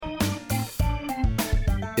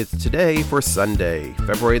It's today for Sunday,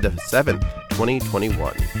 February the 7th,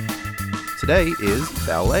 2021. Today is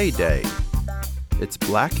Ballet Day. It's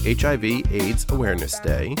Black HIV/AIDS Awareness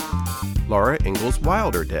Day, Laura Ingalls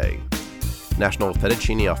Wilder Day, National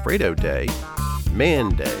Fettuccine Alfredo Day, Man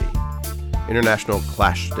Day, International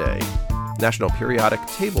Clash Day, National Periodic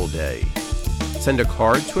Table Day, Send a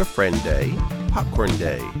Card to a Friend Day, Popcorn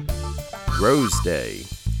Day, Rose Day,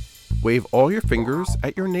 Wave All Your Fingers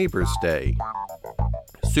at Your Neighbor's Day,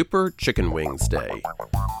 Super Chicken Wings Day,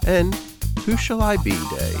 and Who Shall I Be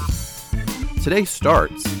Day. Today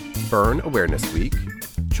starts Burn Awareness Week,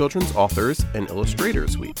 Children's Authors and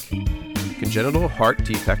Illustrators Week, Congenital Heart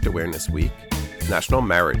Defect Awareness Week, National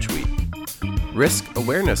Marriage Week, Risk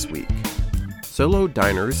Awareness Week, Solo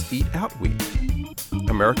Diners Eat Out Week,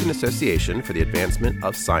 American Association for the Advancement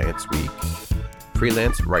of Science Week,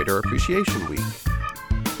 Freelance Writer Appreciation Week,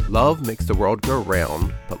 Love Makes the World Go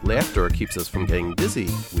Round, but Laughter Keeps Us from Getting Dizzy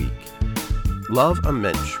Week, Love a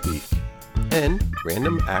Mensch Week, and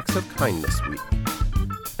Random Acts of Kindness Week.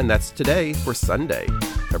 And that's today for Sunday,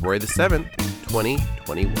 February the 7th,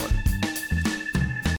 2021.